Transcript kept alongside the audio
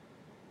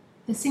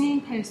The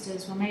singing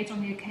posters were made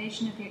on the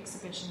occasion of the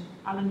exhibition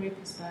Allen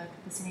Ruppersberg,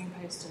 The Singing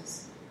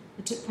Posters,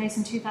 that took place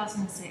in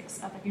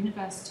 2006 at the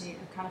University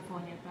of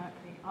California,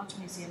 Berkeley Art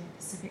Museum and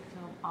Pacific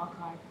Film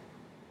Archive,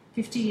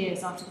 50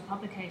 years after the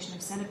publication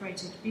of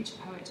celebrated Beach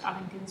poet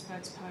Allen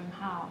Ginsberg's poem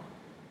Howl,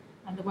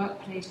 and the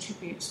work pays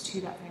tribute to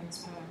that famous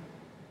poem.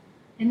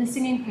 In the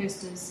singing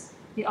posters,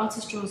 the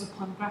artist draws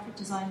upon graphic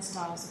design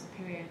styles of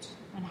the period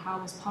when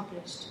Howl was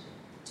published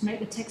to make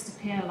the text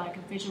appear like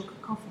a visual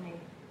cacophony,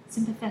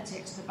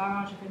 sympathetic to the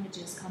barrage of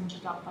images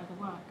conjured up by the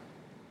work.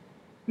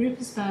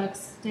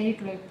 Ruppersberg's Day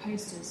Globe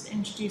posters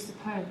introduce the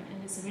poem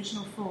in its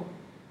original form,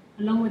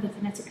 along with a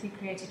phonetically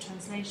created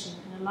translation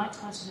in a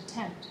light-hearted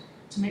attempt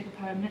to make the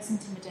poem less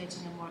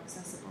intimidating and more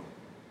accessible.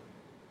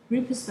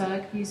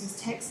 Ruppersberg uses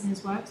text in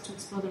his works to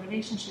explore the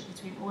relationship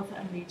between author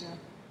and reader.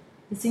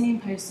 The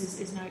singing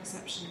posters is no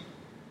exception.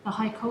 The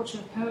high culture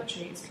of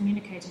poetry is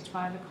communicated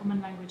via the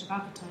common language of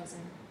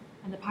advertising,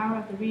 and the power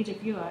of the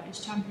reader-viewer is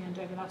championed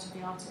over that of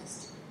the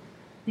artist.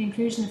 The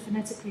inclusion of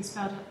phonetically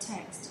spelled out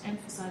text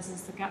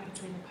emphasizes the gap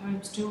between the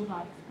poem's dual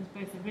life as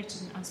both a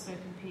written and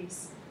spoken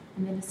piece,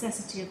 and the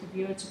necessity of the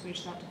viewer to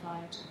bridge that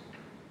divide.